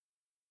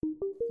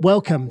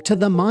Welcome to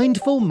the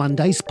Mindful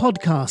Mondays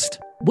podcast,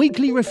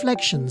 weekly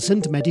reflections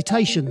and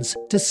meditations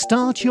to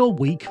start your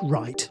week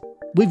right.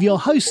 With your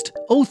host,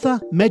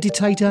 author,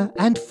 meditator,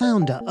 and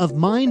founder of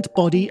Mind,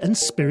 Body and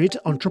Spirit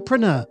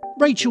Entrepreneur,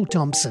 Rachel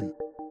Thompson.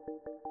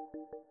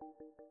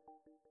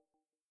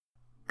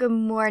 Good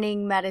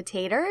morning,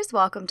 meditators.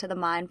 Welcome to the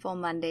Mindful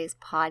Mondays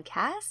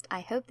podcast. I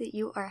hope that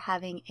you are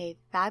having a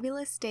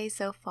fabulous day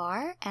so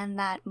far and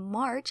that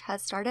March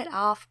has started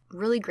off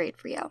really great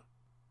for you.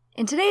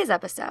 In today's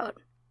episode,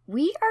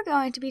 we are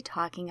going to be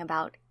talking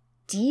about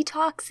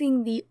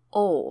detoxing the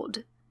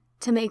old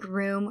to make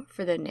room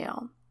for the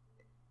new.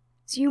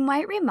 So you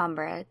might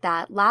remember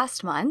that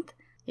last month,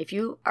 if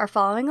you are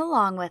following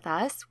along with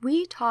us,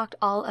 we talked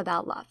all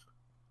about love.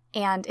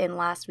 And in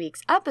last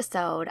week's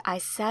episode, I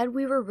said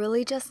we were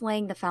really just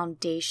laying the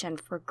foundation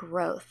for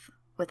growth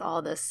with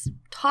all this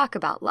talk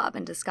about love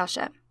and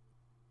discussion.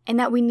 And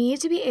that we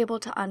need to be able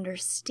to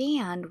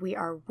understand we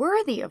are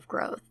worthy of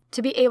growth,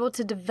 to be able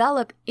to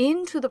develop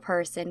into the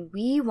person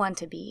we want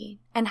to be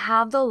and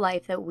have the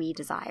life that we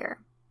desire.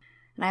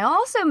 And I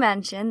also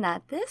mentioned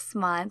that this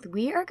month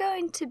we are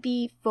going to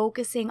be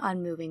focusing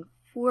on moving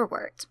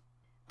forward.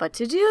 But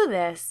to do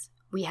this,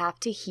 we have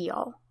to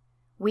heal.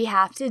 We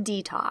have to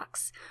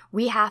detox.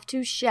 We have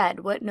to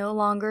shed what no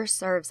longer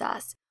serves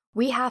us.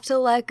 We have to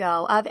let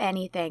go of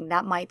anything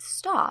that might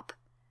stop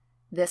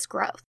this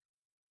growth.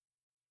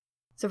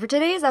 So for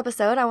today's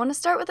episode, I want to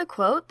start with a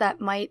quote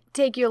that might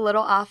take you a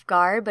little off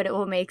guard, but it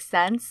will make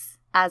sense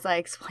as I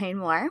explain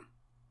more.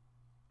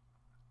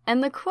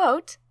 And the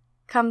quote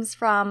comes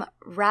from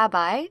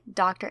Rabbi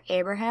Dr.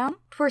 Abraham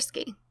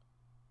Twersky,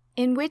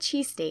 in which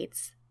he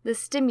states, "The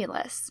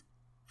stimulus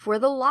for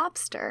the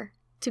lobster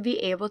to be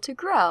able to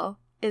grow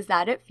is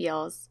that it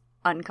feels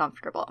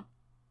uncomfortable."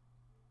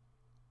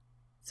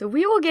 So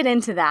we will get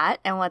into that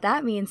and what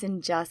that means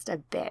in just a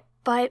bit.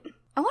 But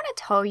I want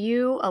to tell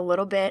you a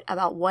little bit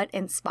about what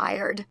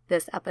inspired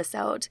this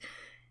episode.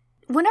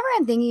 Whenever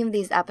I'm thinking of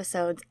these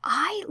episodes,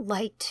 I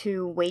like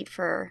to wait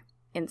for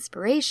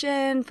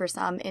inspiration, for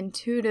some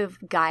intuitive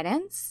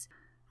guidance.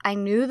 I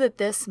knew that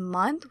this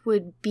month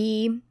would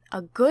be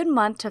a good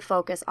month to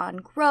focus on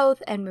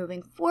growth and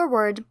moving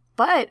forward.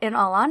 But in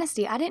all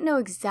honesty, I didn't know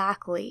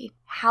exactly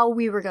how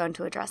we were going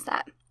to address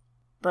that.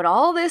 But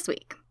all this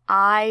week,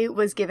 I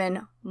was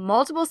given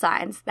multiple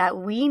signs that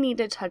we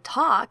needed to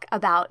talk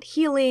about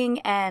healing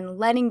and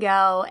letting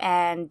go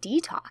and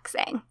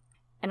detoxing.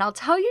 And I'll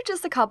tell you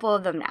just a couple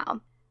of them now.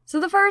 So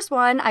the first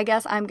one, I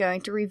guess I'm going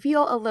to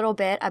reveal a little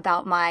bit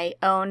about my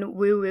own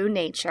woo-woo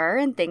nature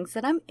and things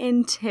that I'm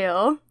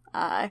into.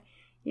 I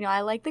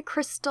like the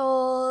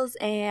crystals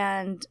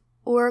and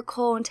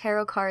oracle and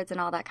tarot cards and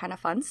all that kind of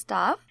fun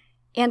stuff.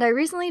 And I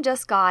recently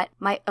just got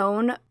my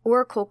own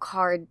oracle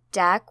card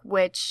deck,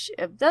 which,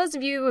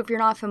 if you're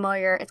not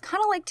familiar, it's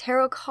kind of like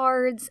tarot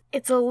cards.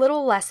 It's a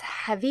little less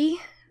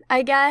heavy,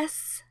 I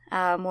guess,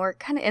 more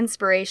kind of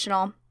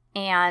inspirational.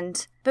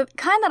 And the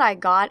kind that I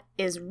got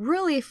is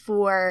really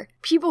for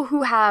people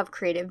who have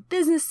creative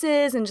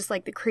businesses and just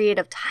like the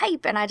creative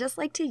type, and I just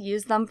like to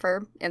use them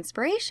for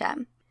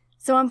inspiration.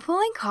 So I'm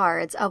pulling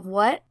cards of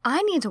what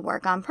I need to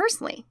work on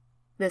personally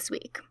this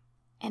week.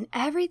 And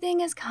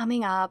everything is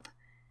coming up.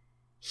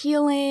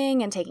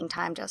 Healing and taking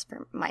time just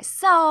for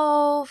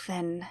myself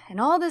and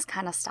all this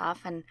kind of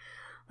stuff. And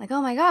like, oh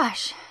my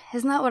gosh,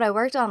 isn't that what I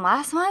worked on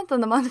last month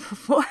and the month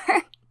before?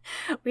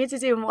 We had to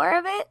do more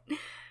of it.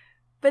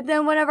 But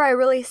then whenever I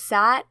really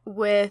sat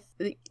with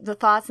the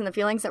thoughts and the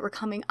feelings that were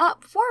coming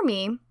up for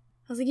me, I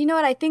was like, you know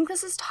what? I think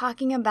this is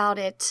talking about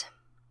it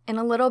in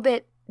a little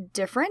bit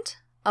different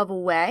of a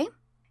way,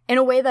 in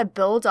a way that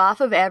builds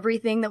off of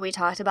everything that we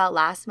talked about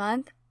last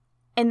month.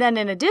 And then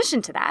in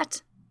addition to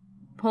that,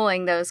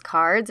 pulling those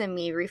cards and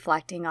me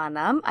reflecting on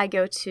them, I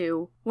go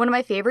to one of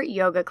my favorite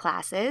yoga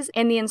classes,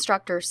 and the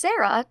instructor,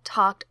 Sarah,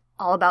 talked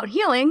all about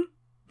healing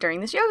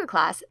during this yoga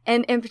class.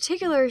 And in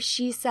particular,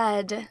 she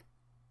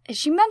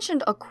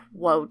mentioned a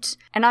quote,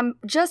 and I'm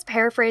just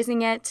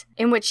paraphrasing it,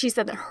 in which she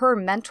said that her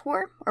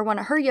mentor, or one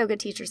of her yoga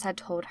teachers, had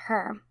told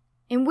her,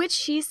 in which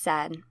she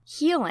said,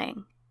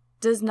 healing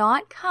does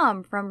not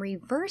come from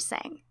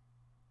reversing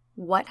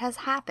what has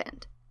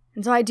happened.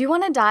 And so I do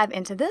want to dive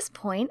into this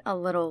point a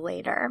little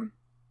later.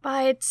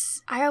 But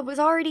I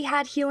already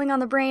had healing on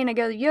the brain. I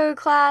go to yoga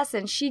class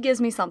and she gives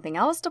me something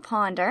else to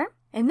ponder.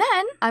 And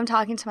then I'm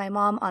talking to my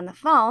mom on the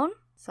phone.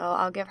 So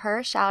I'll give her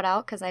a shout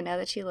out because I know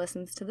that she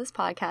listens to this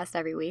podcast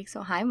every week.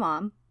 So hi,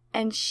 Mom.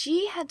 And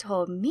she had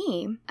told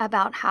me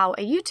about how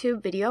a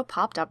YouTube video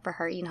popped up for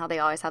her. You know how they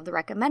always have the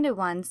recommended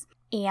ones.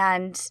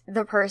 And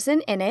the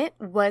person in it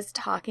was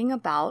talking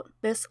about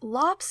this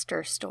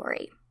lobster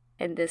story.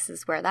 And this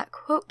is where that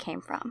quote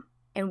came from.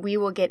 And we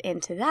will get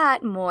into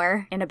that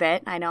more in a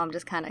bit. I know I'm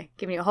just kind of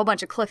giving you a whole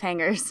bunch of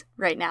cliffhangers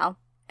right now.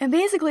 And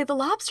basically, the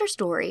lobster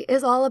story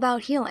is all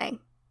about healing.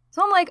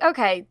 So I'm like,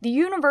 okay, the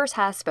universe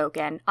has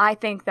spoken. I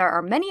think there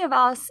are many of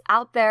us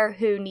out there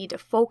who need to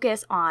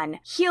focus on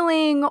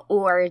healing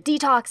or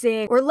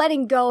detoxing or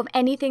letting go of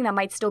anything that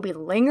might still be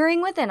lingering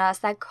within us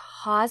that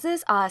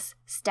causes us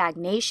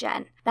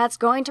stagnation. That's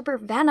going to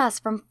prevent us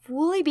from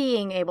fully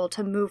being able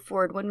to move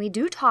forward when we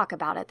do talk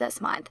about it this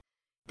month.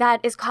 That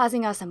is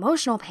causing us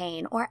emotional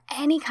pain or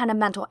any kind of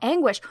mental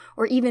anguish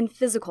or even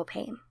physical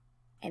pain.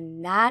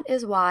 And that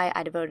is why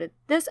I devoted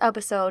this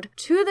episode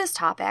to this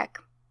topic.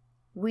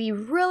 We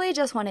really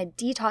just want to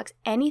detox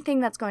anything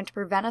that's going to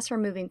prevent us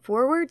from moving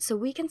forward so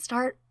we can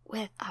start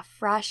with a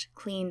fresh,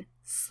 clean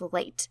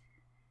slate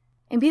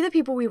and be the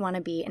people we want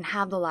to be and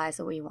have the lives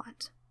that we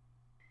want.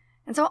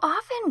 And so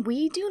often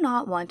we do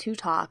not want to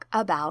talk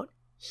about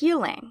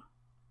healing.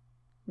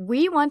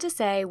 We want to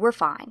say we're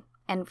fine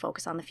and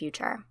focus on the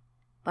future.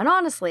 But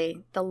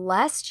honestly, the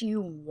less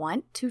you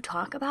want to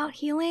talk about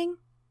healing,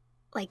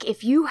 like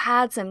if you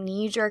had some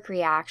knee-jerk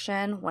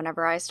reaction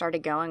whenever I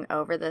started going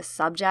over this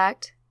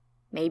subject,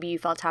 maybe you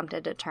felt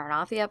tempted to turn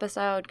off the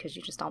episode because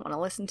you just don't want to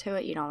listen to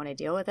it, you don't want to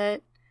deal with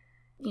it.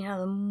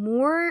 The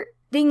more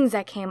things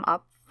that came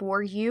up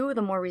for you,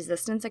 the more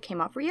resistance that came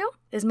up for you,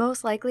 is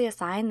most likely a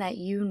sign that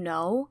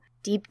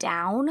deep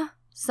down,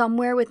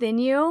 somewhere within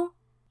you,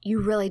 you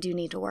really do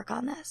need to work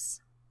on this.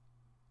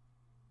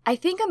 I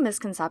think a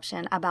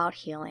misconception about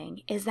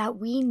healing is that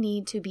we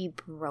need to be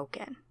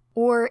broken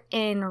or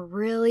in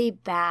really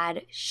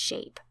bad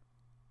shape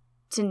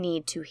to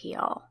need to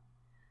heal.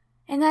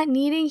 And that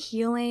needing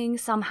healing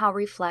somehow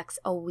reflects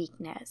a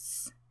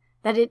weakness,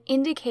 that it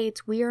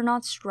indicates we are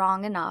not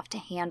strong enough to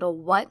handle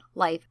what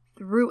life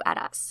threw at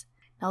us.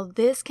 Now,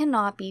 this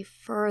cannot be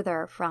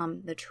further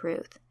from the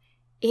truth.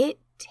 It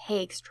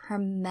takes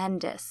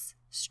tremendous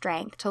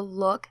strength to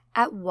look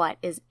at what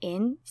is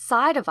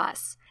inside of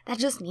us that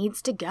just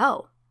needs to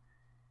go,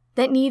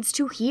 that needs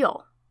to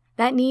heal,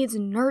 that needs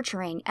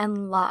nurturing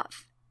and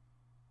love.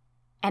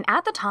 And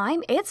at the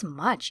time, it's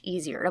much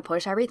easier to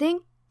push everything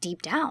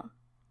deep down,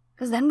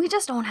 because then we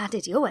just don't have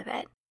to deal with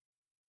it.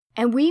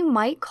 And we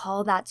might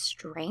call that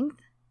strength,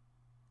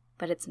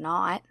 but it's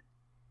not.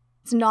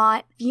 It's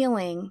not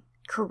feeling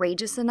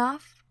courageous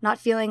enough, not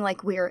feeling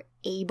like we're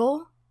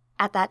able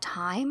at that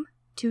time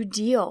to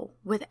deal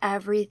with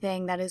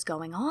everything that is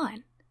going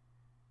on.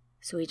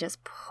 So we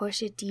just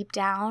push it deep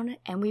down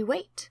and we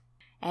wait.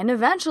 And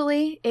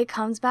eventually it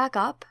comes back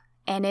up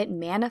and it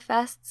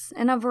manifests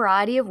in a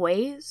variety of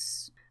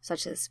ways,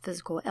 such as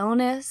physical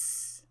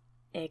illness.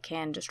 It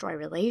can destroy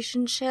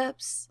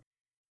relationships,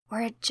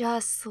 or it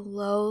just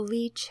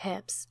slowly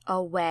chips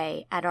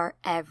away at our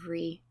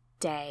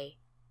everyday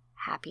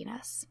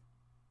happiness.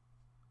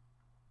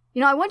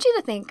 I want you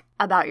to think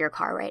about your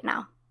car right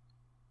now.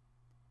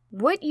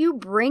 What you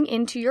bring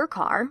into your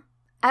car,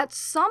 at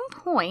some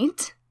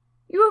point,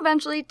 you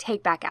eventually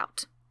take back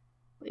out.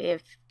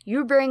 If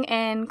you bring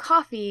in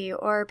coffee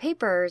or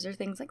papers or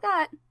things like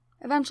that,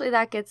 eventually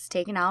that gets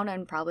taken out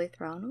and probably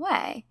thrown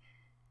away.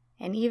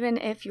 And even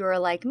if you're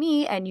like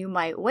me and you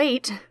might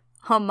wait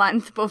a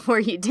month before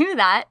you do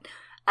that,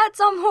 at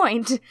some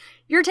point,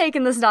 you're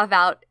taking the stuff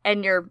out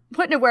and you're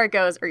putting it where it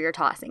goes or you're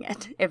tossing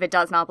it if it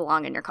does not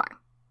belong in your car.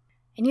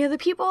 And the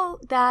people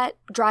that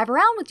drive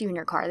around with you in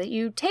your car, that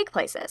you take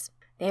places,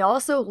 they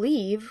also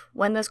leave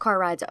when this car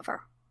ride's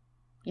over.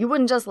 You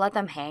wouldn't just let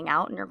them hang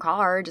out in your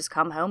car, just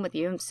come home with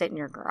you and sit in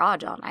your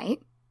garage all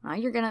night. Well,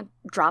 you're going to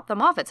drop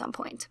them off at some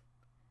point.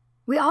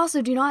 We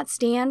also do not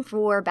stand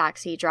for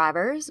backseat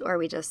drivers, or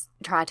we just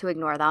try to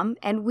ignore them,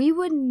 and we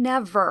would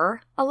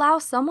never allow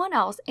someone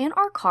else in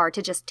our car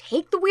to just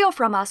take the wheel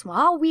from us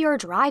while we are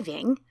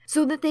driving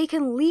so that they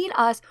can lead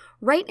us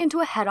right into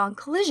a head-on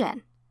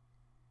collision.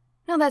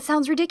 Now, that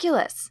sounds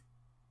ridiculous.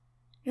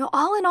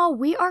 All in all,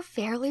 we are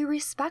fairly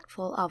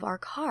respectful of our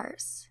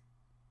cars.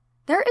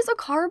 There is a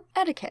car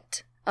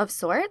etiquette of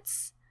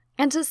sorts,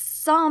 and to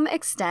some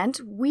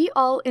extent, we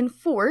all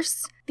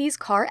enforce these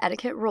car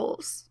etiquette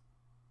rules.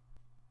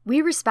 We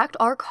respect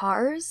our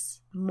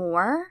cars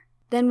more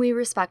than we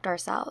respect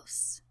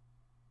ourselves.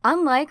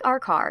 Unlike our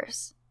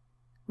cars,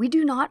 we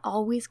do not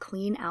always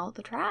clean out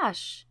the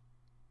trash.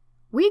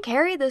 We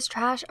carry this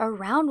trash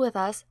around with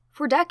us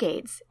for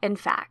decades, in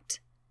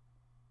fact.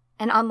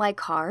 And unlike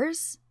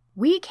cars,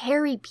 we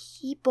carry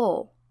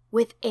people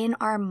within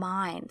our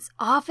minds,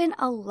 often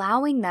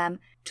allowing them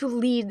to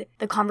lead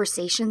the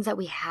conversations that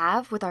we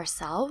have with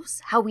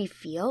ourselves, how we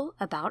feel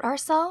about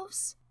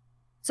ourselves.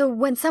 So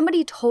when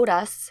somebody told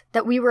us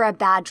that we were a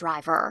bad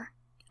driver,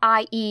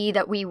 i.e.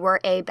 that we were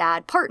a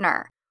bad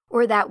partner,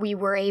 or that we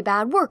were a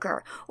bad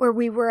worker, or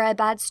we were a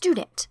bad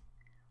student,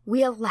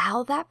 we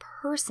allow that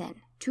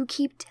person to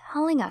keep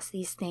telling us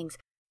these things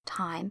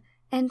time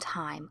and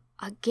time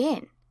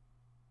again.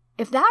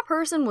 If that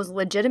person was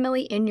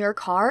legitimately in your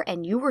car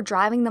and you were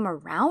driving them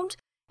around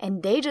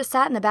and they just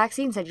sat in the back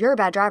seat and said, "You're a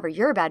bad driver,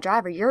 you're a bad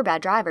driver, you're a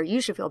bad driver, you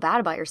should feel bad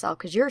about yourself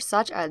because you're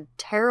such a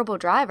terrible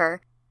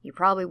driver," you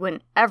probably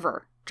wouldn't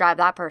ever drive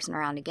that person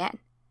around again.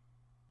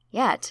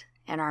 Yet,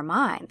 in our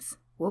minds,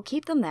 we'll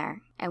keep them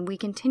there and we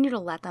continue to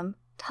let them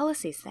tell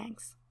us these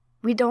things.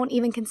 We don't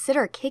even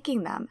consider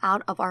kicking them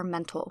out of our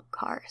mental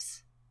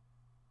cars.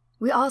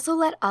 We also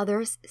let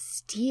others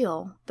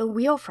steal the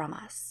wheel from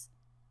us.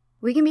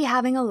 We can be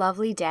having a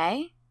lovely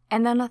day,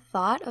 and then a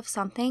thought of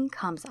something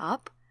comes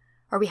up,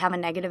 or we have a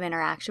negative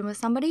interaction with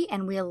somebody,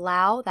 and we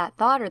allow that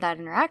thought or that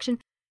interaction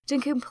to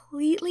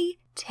completely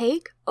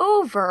take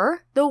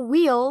over the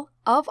wheel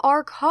of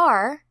our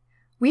car.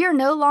 We are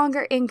no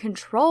longer in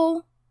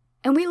control,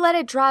 and we let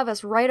it drive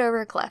us right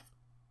over a cliff.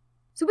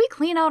 So we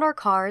clean out our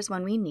cars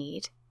when we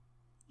need,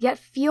 yet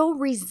feel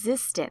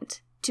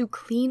resistant to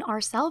clean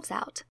ourselves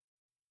out,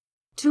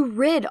 to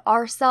rid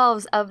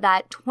ourselves of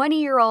that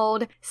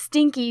 20-year-old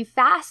stinky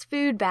fast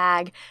food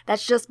bag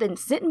that's just been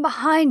sitting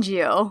behind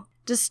you,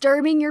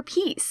 disturbing your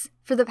peace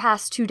for the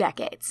past 2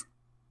 decades.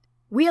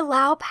 We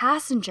allow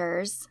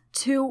passengers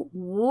to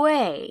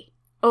way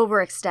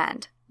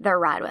overextend their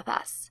ride with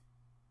us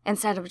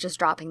instead of just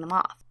dropping them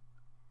off.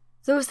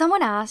 So if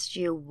someone asked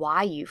you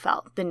why you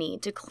felt the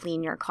need to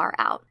clean your car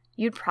out,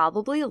 you'd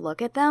probably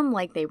look at them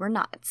like they were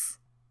nuts.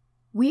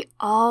 We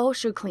all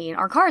should clean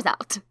our cars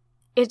out.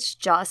 It's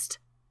just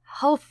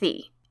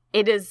healthy.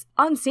 It is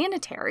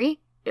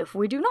unsanitary if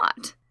we do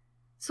not.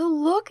 So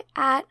look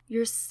at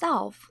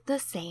yourself the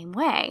same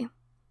way.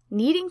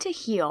 Needing to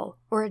heal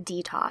or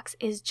detox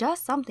is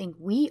just something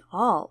we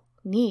all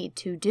need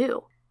to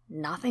do,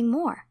 nothing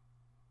more.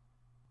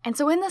 And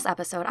so in this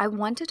episode, I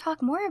want to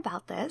talk more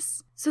about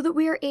this so that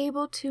we are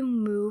able to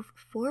move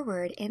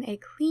forward in a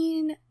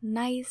clean,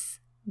 nice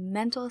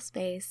mental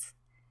space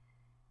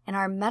in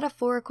our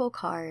metaphorical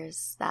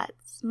cars that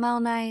smell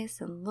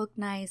nice and look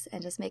nice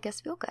and just make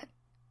us feel good.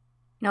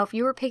 Now, if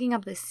you were picking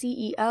up the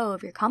CEO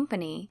of your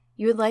company,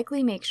 you would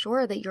likely make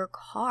sure that your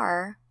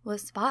car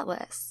was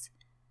spotless.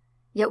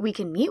 Yet we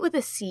can meet with the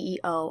CEO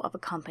of a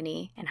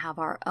company and have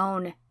our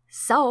own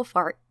self,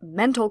 our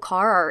mental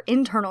car, our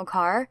internal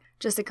car,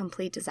 just a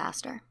complete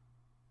disaster.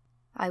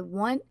 I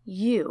want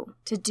you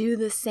to do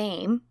the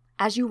same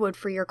as you would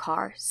for your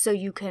car so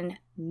you can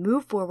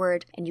move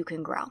forward and you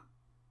can grow.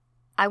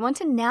 I want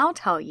to now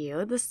tell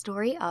you the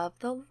story of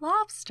the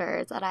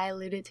lobsters that I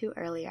alluded to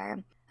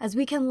earlier, as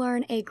we can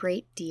learn a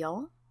great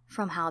deal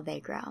from how they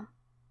grow.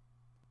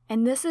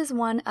 And this is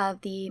one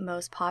of the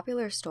most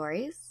popular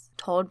stories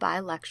told by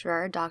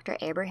lecturer Dr.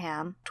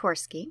 Abraham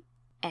Tversky.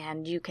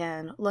 And you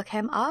can look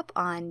him up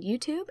on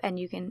YouTube and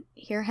you can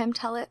hear him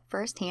tell it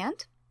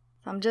firsthand.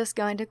 So I'm just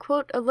going to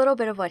quote a little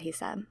bit of what he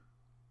said.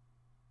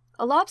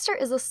 A lobster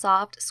is a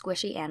soft,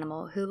 squishy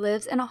animal who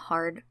lives in a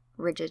hard,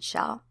 rigid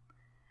shell.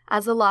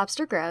 As the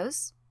lobster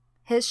grows,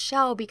 his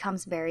shell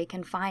becomes very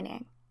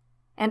confining.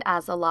 And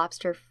as the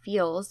lobster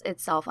feels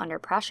itself under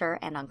pressure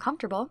and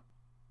uncomfortable,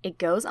 it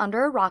goes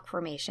under a rock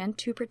formation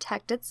to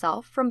protect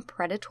itself from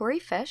predatory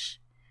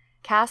fish,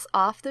 casts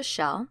off the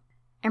shell,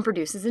 and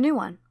produces a new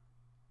one.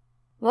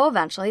 Well,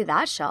 eventually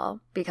that shell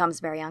becomes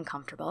very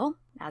uncomfortable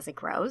as it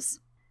grows,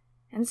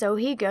 and so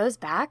he goes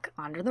back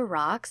under the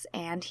rocks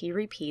and he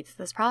repeats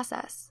this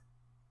process.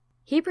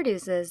 He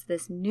produces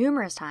this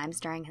numerous times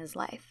during his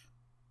life.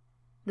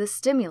 The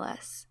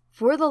stimulus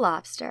for the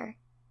lobster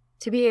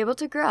to be able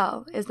to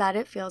grow is that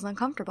it feels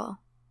uncomfortable.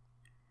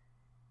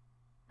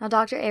 Now,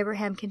 Dr.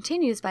 Abraham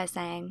continues by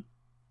saying,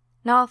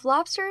 now if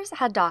lobsters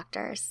had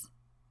doctors,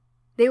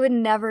 they would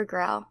never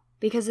grow.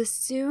 Because as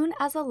soon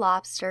as a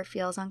lobster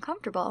feels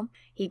uncomfortable,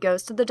 he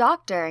goes to the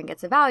doctor and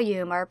gets a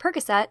Valium or a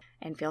Percocet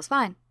and feels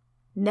fine.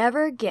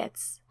 Never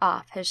gets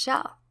off his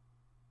shell.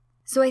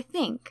 So I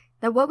think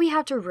that what we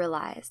have to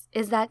realize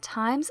is that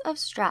times of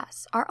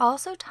stress are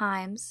also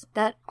times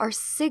that are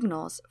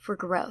signals for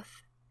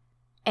growth.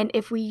 And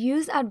if we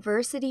use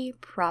adversity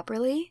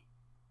properly,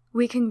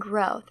 we can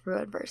grow through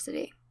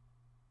adversity.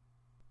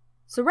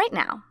 So right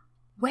now,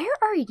 where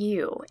are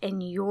you in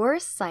your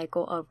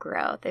cycle of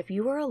growth? If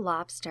you were a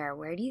lobster,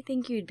 where do you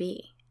think you'd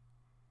be?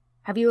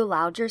 Have you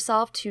allowed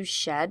yourself to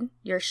shed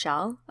your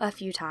shell a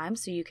few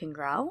times so you can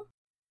grow?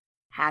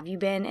 Have you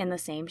been in the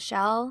same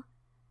shell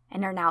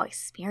and are now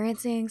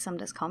experiencing some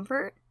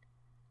discomfort?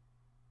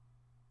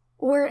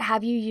 Or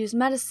have you used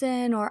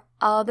medicine or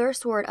other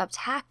sort of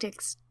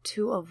tactics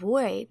to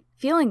avoid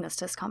feeling this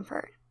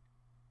discomfort?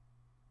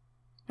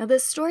 Now,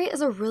 this story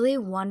is a really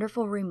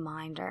wonderful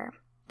reminder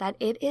that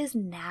it is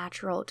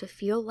natural to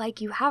feel like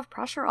you have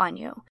pressure on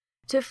you,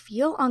 to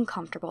feel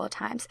uncomfortable at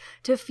times,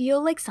 to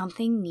feel like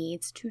something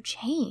needs to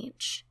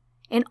change.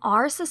 In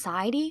our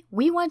society,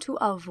 we want to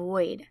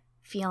avoid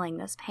feeling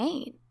this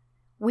pain.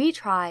 We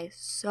try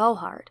so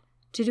hard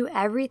to do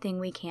everything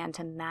we can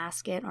to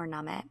mask it or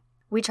numb it.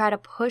 We try to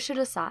push it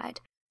aside,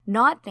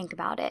 not think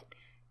about it,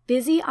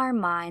 busy our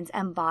minds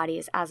and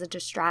bodies as a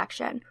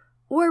distraction,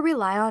 or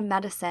rely on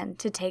medicine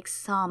to take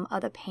some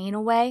of the pain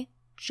away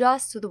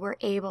just so that we're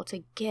able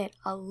to get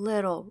a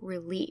little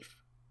relief.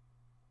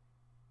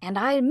 And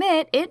I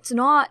admit it's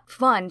not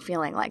fun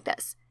feeling like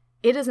this.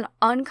 It is an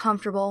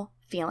uncomfortable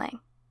feeling.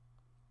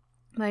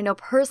 But I know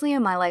personally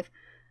in my life,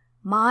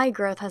 my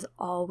growth has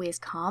always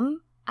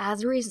come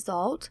as a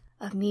result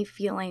of me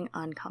feeling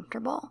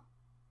uncomfortable.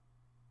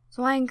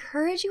 So I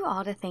encourage you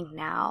all to think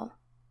now,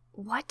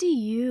 what do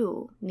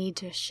you need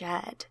to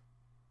shed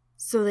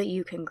so that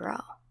you can grow.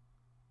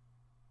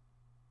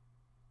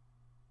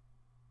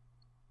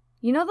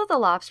 You know that the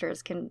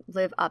lobsters can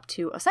live up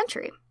to a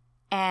century,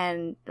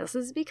 and this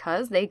is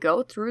because they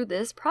go through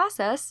this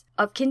process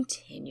of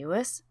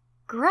continuous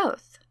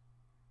growth.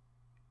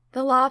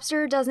 The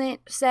lobster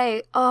doesn't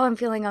say, oh, I'm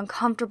feeling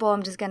uncomfortable,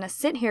 I'm just going to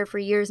sit here for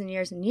years and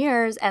years and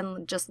years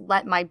and just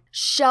let my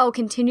shell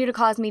continue to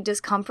cause me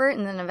discomfort,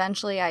 and then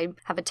eventually I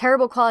have a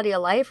terrible quality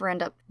of life or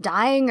end up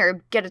dying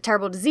or get a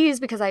terrible disease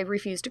because I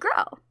refuse to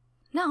grow.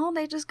 No,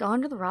 they just go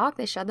under the rock,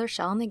 they shed their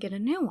shell, and they get a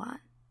new one.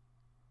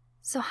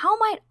 So how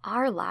might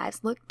our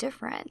lives look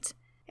different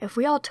if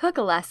we all took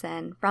a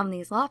lesson from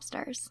these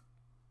lobsters?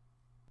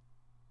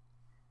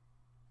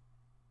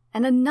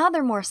 And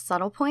another more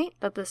subtle point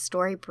that this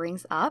story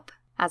brings up,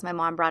 as my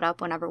mom brought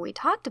up whenever we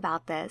talked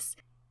about this,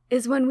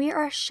 is when we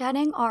are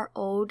shedding our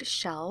old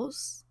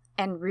shells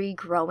and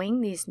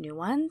regrowing these new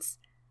ones,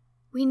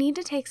 we need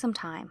to take some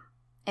time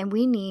and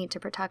we need to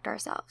protect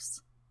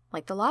ourselves.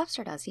 Like the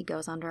lobster does, he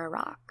goes under a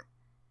rock.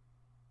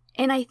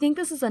 And I think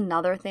this is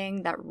another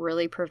thing that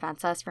really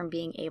prevents us from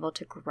being able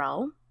to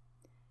grow.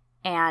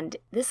 And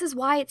this is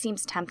why it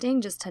seems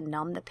tempting just to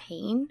numb the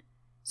pain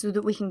so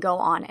that we can go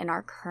on in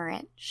our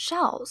current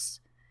shells.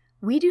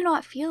 We do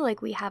not feel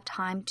like we have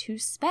time to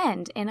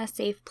spend in a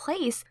safe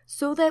place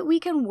so that we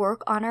can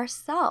work on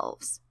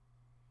ourselves.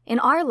 In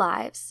our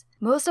lives,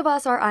 most of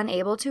us are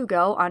unable to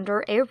go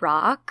under a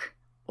rock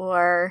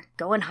or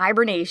go in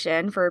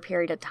hibernation for a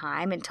period of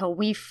time until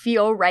we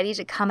feel ready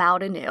to come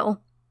out anew.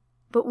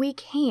 But we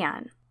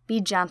can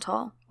be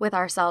gentle with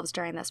ourselves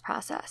during this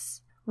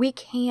process. We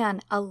can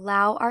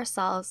allow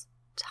ourselves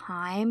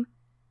time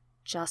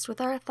just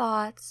with our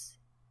thoughts,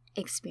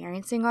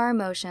 experiencing our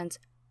emotions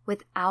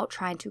without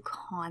trying to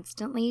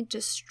constantly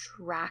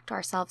distract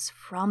ourselves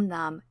from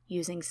them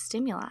using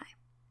stimuli.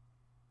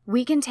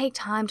 We can take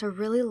time to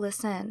really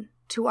listen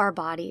to our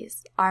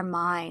bodies, our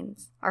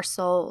minds, our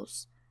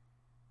souls,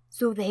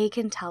 so they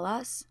can tell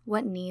us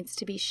what needs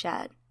to be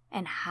shed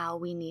and how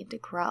we need to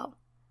grow.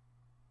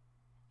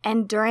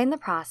 And during the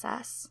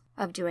process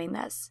of doing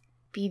this,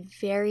 be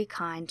very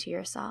kind to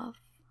yourself.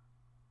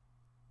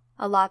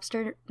 A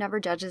lobster never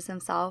judges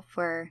himself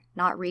for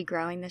not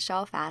regrowing the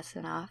shell fast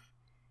enough.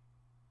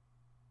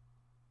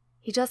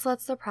 He just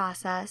lets the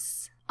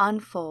process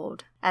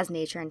unfold as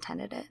nature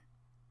intended it.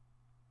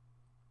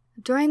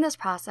 During this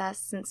process,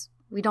 since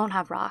we don't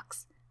have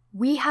rocks,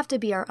 we have to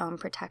be our own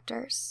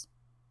protectors.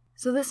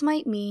 So this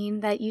might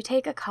mean that you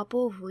take a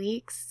couple of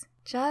weeks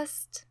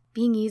just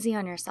being easy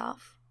on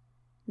yourself.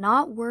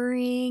 Not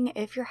worrying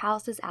if your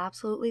house is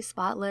absolutely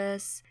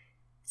spotless,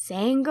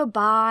 saying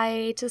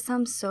goodbye to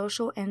some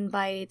social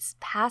invites,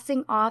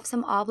 passing off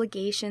some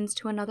obligations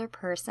to another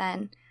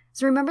person.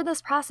 So remember,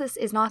 this process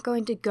is not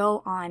going to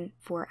go on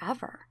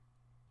forever.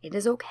 It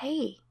is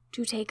okay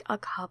to take a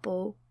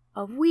couple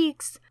of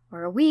weeks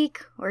or a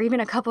week or even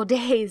a couple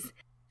days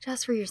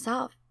just for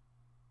yourself,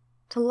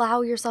 to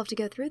allow yourself to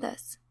go through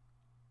this.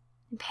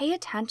 And pay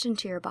attention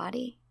to your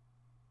body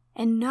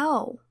and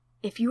know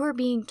if you are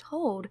being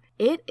told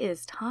it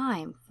is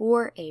time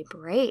for a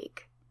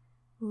break,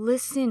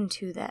 listen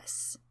to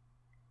this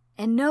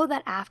and know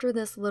that after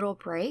this little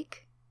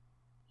break,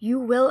 you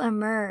will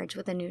emerge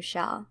with a new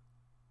shell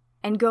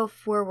and go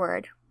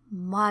forward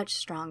much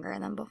stronger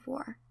than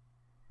before.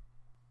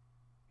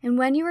 And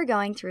when you are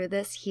going through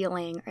this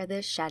healing or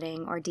this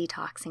shedding or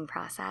detoxing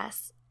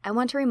process, I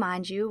want to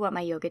remind you what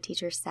my yoga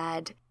teacher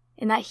said,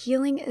 in that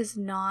healing is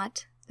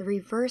not the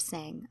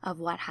reversing of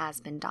what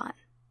has been done.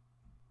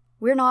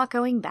 We're not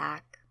going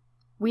back.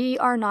 We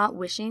are not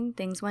wishing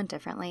things went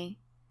differently.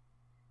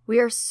 We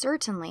are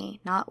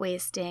certainly not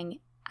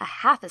wasting a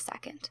half a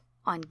second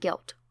on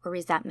guilt or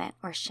resentment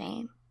or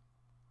shame.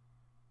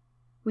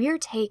 We are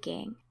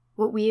taking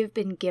what we have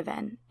been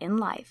given in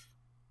life,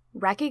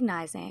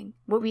 recognizing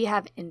what we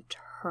have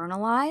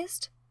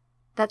internalized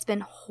that's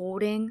been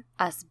holding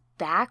us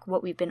back,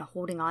 what we've been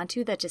holding on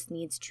to that just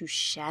needs to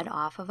shed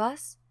off of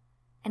us,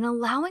 and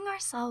allowing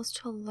ourselves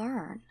to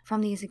learn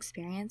from these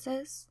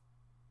experiences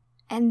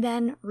and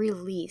then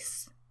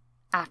release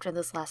after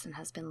this lesson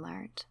has been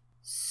learned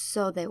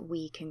so that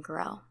we can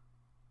grow.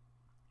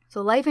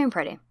 So life ain't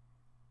pretty.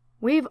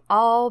 We've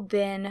all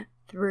been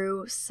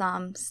through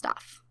some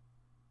stuff.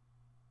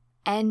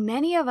 And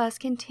many of us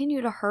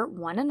continue to hurt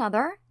one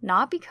another,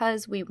 not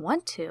because we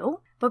want to,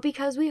 but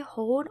because we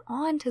hold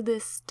on to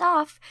this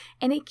stuff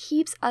and it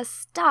keeps us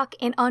stuck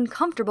in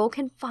uncomfortable,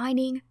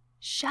 confining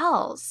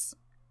shells.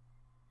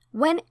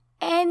 When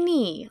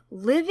any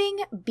living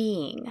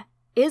being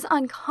is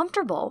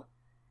uncomfortable,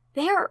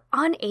 they are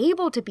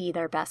unable to be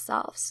their best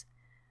selves.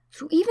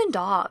 So even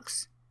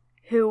dogs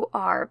who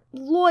are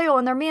loyal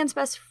and their man's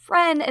best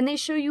friend and they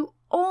show you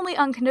only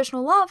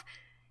unconditional love,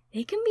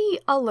 they can be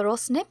a little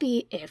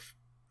snippy if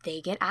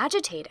they get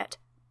agitated,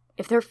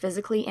 if they're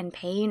physically in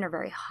pain or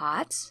very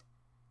hot.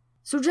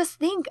 So just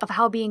think of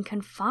how being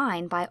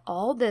confined by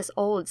all this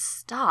old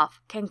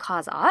stuff can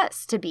cause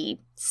us to be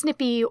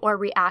snippy or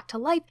react to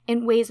life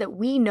in ways that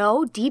we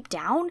know deep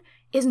down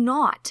is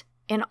not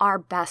in our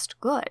best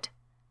good.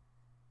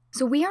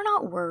 So we are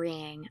not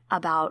worrying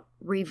about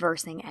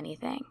reversing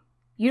anything.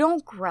 You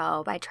don't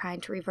grow by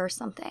trying to reverse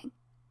something.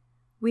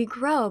 We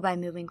grow by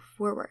moving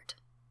forward.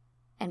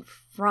 And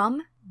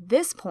from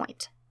this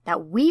point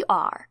that we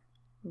are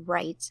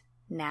right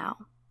now.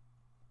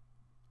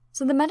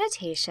 So the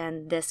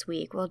meditation this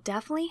week will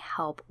definitely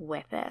help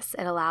with this.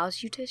 It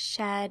allows you to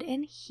shed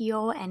and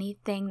heal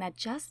anything that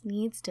just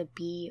needs to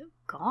be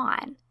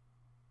gone.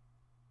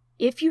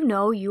 If you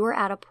know you are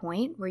at a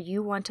point where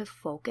you want to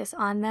focus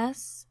on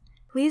this,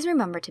 please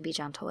remember to be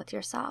gentle with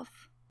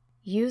yourself.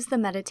 Use the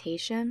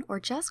meditation or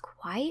just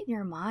quiet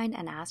your mind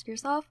and ask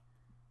yourself,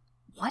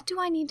 what do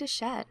I need to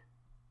shed?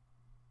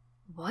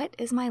 What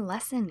is my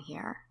lesson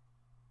here?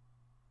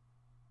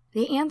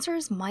 The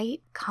answers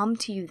might come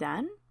to you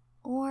then,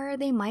 or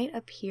they might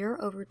appear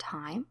over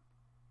time.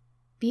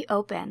 Be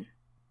open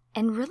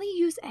and really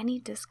use any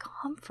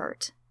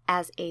discomfort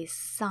as a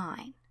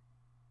sign.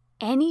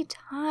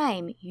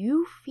 Anytime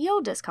you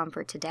feel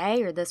discomfort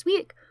today or this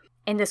week,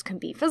 and this can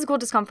be physical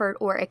discomfort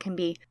or it can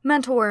be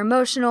mental or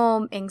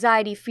emotional,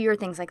 anxiety, fear,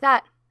 things like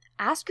that,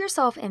 ask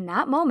yourself in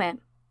that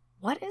moment,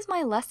 what is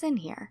my lesson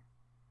here?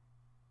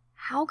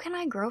 How can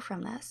I grow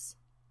from this?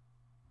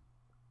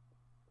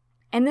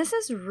 And this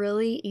is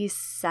really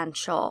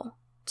essential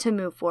to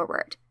move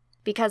forward,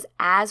 because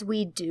as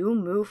we do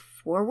move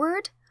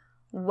forward,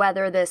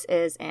 whether this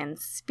is in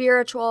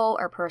spiritual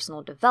or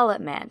personal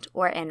development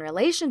or in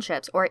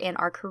relationships or in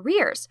our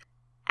careers,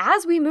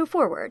 as we move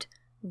forward,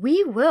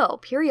 we will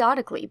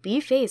periodically be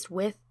faced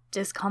with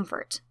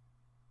discomfort.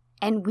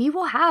 And we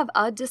will have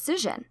a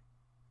decision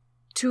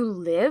to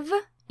live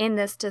in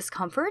this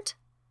discomfort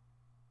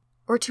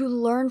or to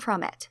learn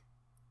from it,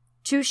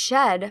 to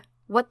shed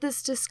what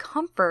this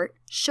discomfort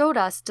showed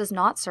us does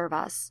not serve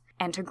us,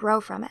 and to grow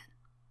from it.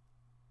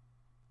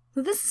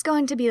 So this is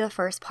going to be the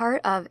first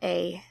part of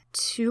a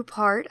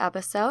 2-part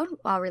episode.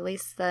 I'll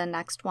release the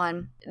next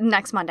one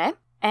next Monday.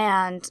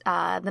 And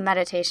the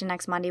meditation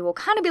next Monday will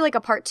kind of be like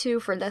a part 2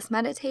 for this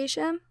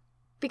meditation.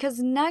 Because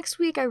next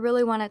week I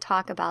really want to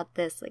talk about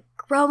this like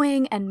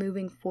growing and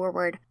moving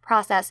forward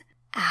process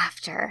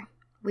after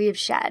we've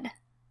shed.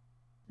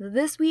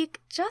 This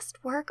week,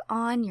 just work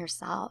on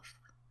yourself.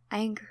 I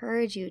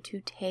encourage you to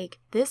take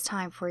this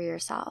time for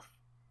yourself.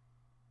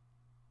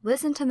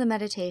 Listen to the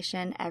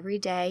meditation every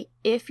day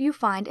if you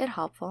find it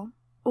helpful,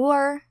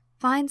 or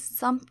find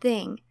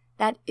something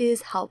that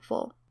is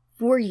helpful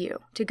for you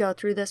to go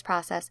through this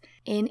process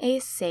in a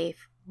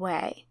safe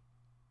way.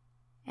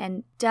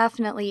 And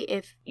definitely,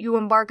 if you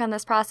embark on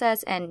this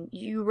process and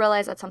you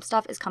realize that some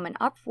stuff is coming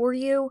up for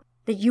you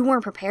that you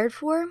weren't prepared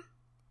for,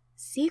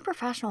 seek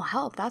professional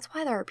help. That's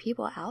why there are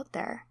people out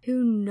there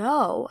who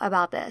know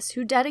about this,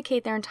 who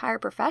dedicate their entire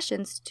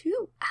professions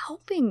to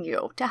helping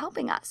you, to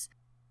helping us.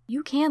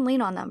 You can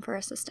lean on them for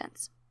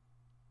assistance.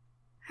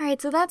 All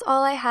right, so that's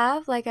all I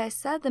have. Like I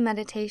said, the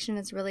meditation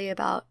is really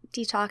about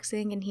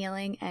detoxing and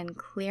healing and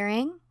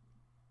clearing.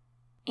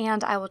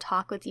 And I will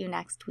talk with you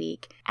next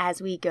week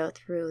as we go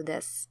through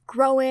this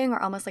growing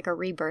or almost like a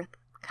rebirth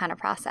kind of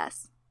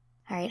process.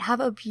 All right,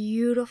 have a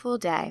beautiful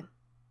day.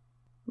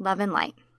 Love and light.